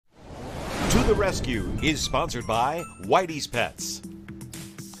the Rescue is sponsored by Whitey's Pets.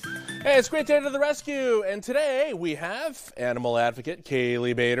 Hey, it's Great Day to the Rescue, and today we have animal advocate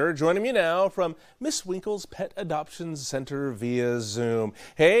Kaylee Bader joining me now from Miss Winkle's Pet Adoption Center via Zoom.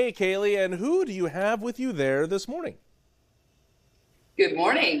 Hey, Kaylee, and who do you have with you there this morning? Good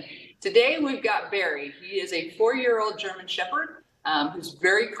morning. Today we've got Barry. He is a 4-year-old German Shepherd who's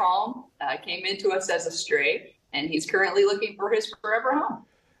very calm, came into us as a stray, and he's currently looking for his forever home.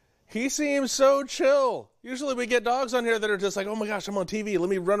 He seems so chill. Usually we get dogs on here that are just like, oh my gosh, I'm on TV. Let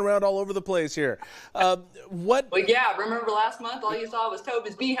me run around all over the place here. Well, yeah, remember last month all you saw was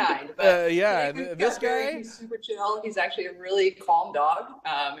Toby's behind. But yeah, this guy? He's super chill. He's actually a really calm dog.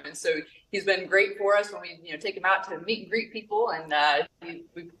 And so he's been great for us when we take him out to meet and greet people. And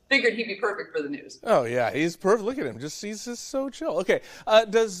we figured he'd be perfect for the news. Oh, yeah, he's perfect. Look at him. He's just so chill. Okay,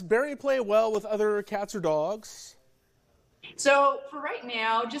 does Barry play well with other cats or dogs? So for right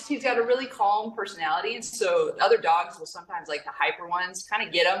now, he's got a really calm personality, and so other dogs will sometimes, like the hyper ones, kind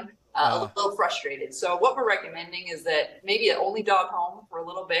of get him a little frustrated. So what we're recommending is that maybe an only dog home for a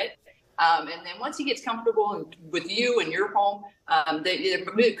little bit, and then once he gets comfortable with you and your home,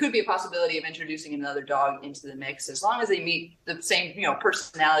 it could be a possibility of introducing another dog into the mix, as long as they meet the same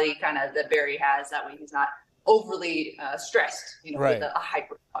personality kind of that Barry has. That way he's not overly stressed, right, with a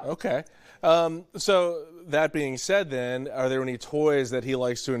hyper dog. Okay. So that being said, then, are there any toys that he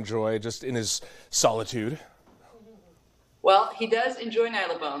likes to enjoy just in his solitude? Well, he does enjoy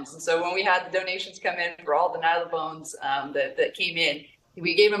nylobones. And so when we had the donations come in for all the nylobones that came in,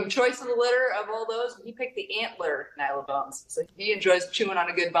 we gave him a choice of the litter of all those, and he picked the antler nylobones. So he enjoys chewing on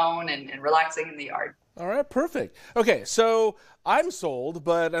a good bone and relaxing in the yard. All right, perfect. Okay, so I'm sold,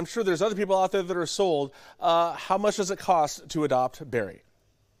 but I'm sure there's other people out there that are sold. How much does it cost to adopt Barry?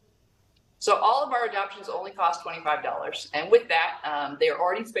 So all of our adoptions only cost $25. And with that, they are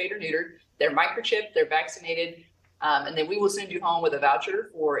already spayed or neutered. They're microchipped, they're vaccinated, and then we will send you home with a voucher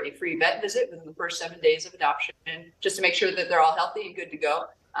for a free vet visit within the first 7 days of adoption, just to make sure that they're all healthy and good to go.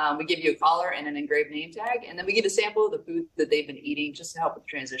 We give you a collar and an engraved name tag, and then we get a sample of the food that they've been eating just to help with the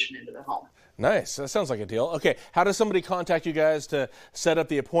transition into the home. Nice. That sounds like a deal. Okay, how does somebody contact you guys to set up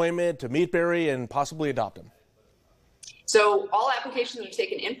the appointment, to meet Barry, and possibly adopt him? So all applications are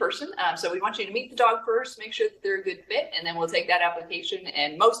taken in person. So we want you to meet the dog first, make sure that they're a good fit, and then we'll take that application.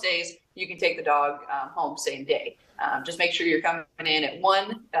 And most days you can take the dog home same day. Just make sure you're coming in at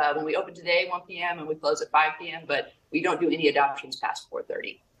 1 when we open today, 1 p.m., and we close at 5 p.m., but we don't do any adoptions past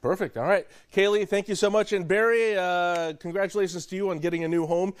 4:30. Perfect. All right. Kaylee, thank you so much. And Barry, congratulations to you on getting a new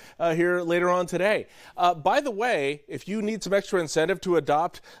home here later on today. By the way, if you need some extra incentive to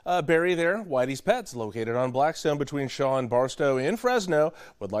adopt Barry there, Whitey's Pets, located on Blackstone between Shaw and Barstow in Fresno,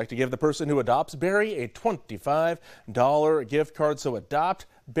 would like to give the person who adopts Barry a $25 gift card. So adopt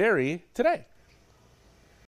Barry today.